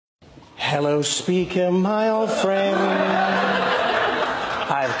Hello, Speaker, my old friend.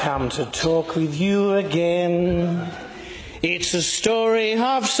 I've come to talk with you again. It's a story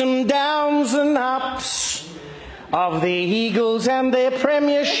of some downs and ups, of the Eagles and their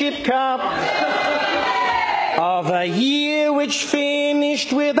Premiership Cup, of a year which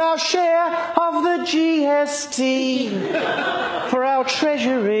finished with our share of the GST for our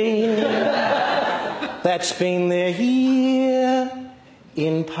Treasury. That's been the year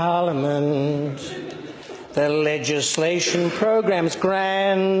in Parliament. The legislation program's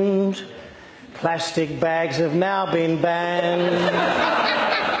grand. Plastic bags have now been banned.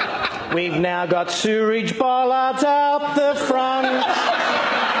 We've now got sewerage bollards out the front,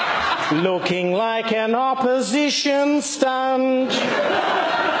 looking like an opposition stunt.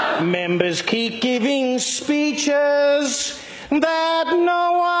 Members keep giving speeches that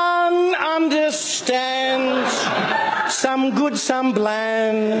no one understands. Some good, some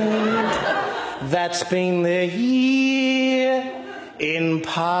bland. That's been the year in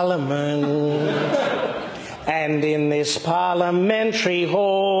Parliament. And in this parliamentary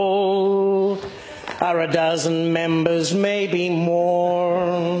hall are a dozen members, maybe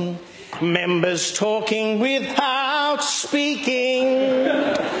more. Members talking without speaking.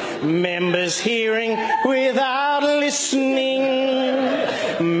 Members hearing without listening.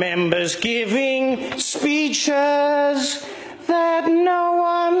 Members giving speeches that no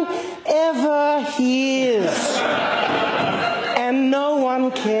one ever hears. And no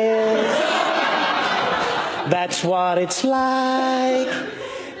one cares. That's what it's like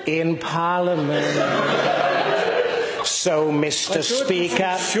in Parliament. So, Mr.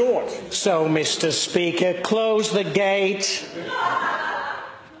 Speaker, close the gate.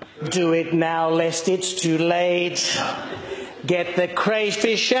 Do it now, lest it's too late. Get the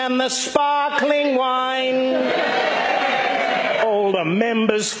crayfish and the sparkling wine. All the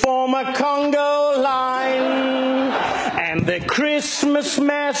members form a Congo line. And the Christmas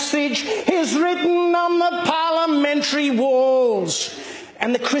message is written on the parliamentary walls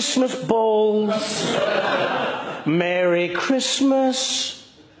and the Christmas balls. Merry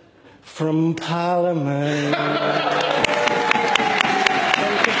Christmas from Parliament.